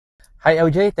Hi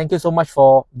LJ, thank you so much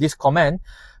for this comment.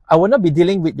 I will not be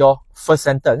dealing with your first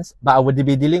sentence, but I will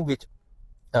be dealing with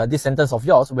this sentence of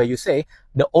yours where you say,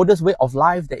 the oldest way of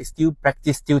life that is still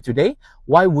practiced till today,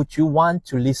 why would you want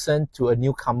to listen to a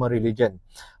newcomer religion?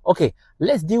 Okay,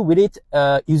 let's deal with it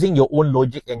using your own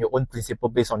logic and your own principle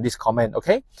based on this comment,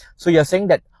 okay? So you're saying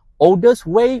that oldest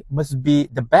way must be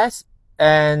the best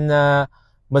and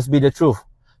must be the truth.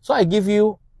 So I give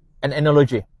you an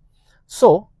analogy.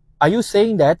 So, are you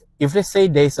saying that if let's say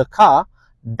there's a car,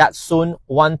 Datsun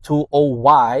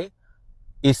 120Y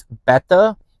is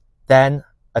better than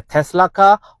a Tesla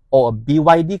car or a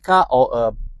BYD car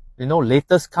or a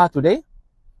latest car today?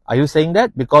 Are you saying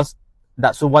that? Because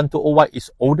Datsun 120Y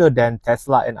is older than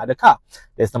Tesla and other car.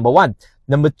 That's number one.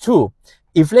 Number two,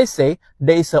 if let's say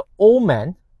there is an old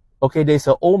man, okay, there's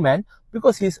an old man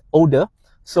because he's older,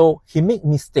 so he make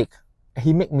mistake.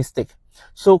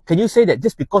 So can you say that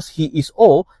just because he is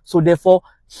old, so therefore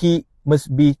he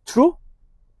must be true?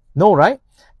 No, right?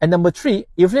 And number three,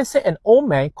 if let's say an old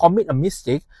man commit a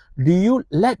mistake, do you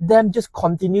let them just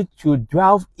continue to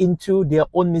delve into their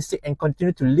own mistake and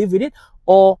continue to live with it?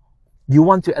 Or do you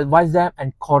want to advise them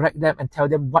and correct them and tell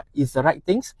them what is the right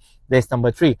things? That's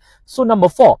number three. So number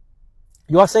four,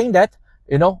 you are saying that,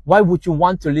 why would you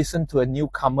want to listen to a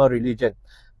newcomer religion?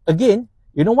 Again,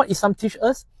 you know what Islam teaches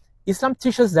us? Islam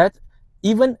teaches that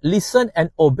even listen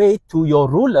and obey to your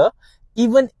ruler,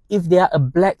 even if they are a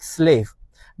black slave.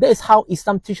 That is how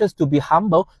Islam teaches to be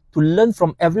humble, to learn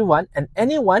from everyone and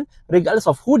anyone, regardless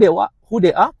of who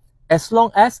they are, as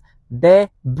long as they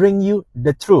bring you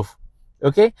the truth.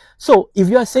 Okay? So, if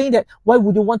you are saying that, why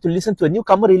would you want to listen to a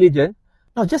newcomer religion?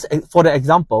 Now, just for the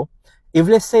example, if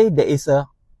let's say there is a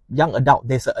young adult,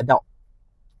 there's an adult,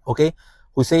 okay,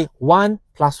 who say 1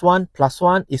 plus 1 plus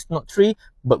 1 is not 3,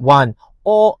 but 1.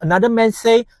 Or another man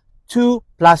say 2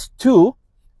 plus 2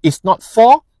 is not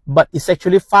 4, but it's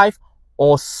actually 5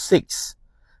 or 6.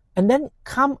 And then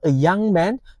come a young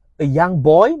man, a young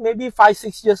boy, maybe 5,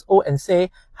 6 years old, and say,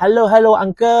 hello,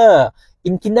 uncle.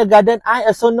 In kindergarten, I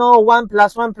also know 1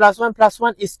 plus 1 plus 1 plus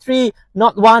 1 is 3,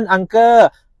 not 1,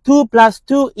 uncle. 2 plus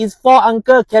 2 is 4,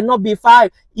 uncle. Cannot be 5.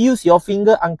 Use your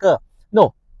finger, uncle.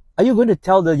 No. Are you going to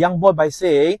tell the young boy by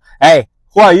saying, hey,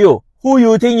 who are you? Who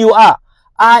you think you are?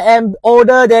 I am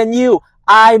older than you.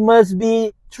 I must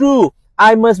be true.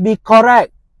 I must be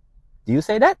correct. Do you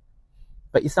say that?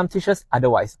 But Islam teaches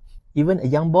otherwise. Even a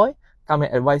young boy come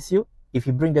and advise you. If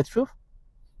you bring the truth,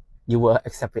 you will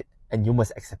accept it and you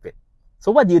must accept it.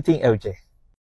 So what do you think, LJ?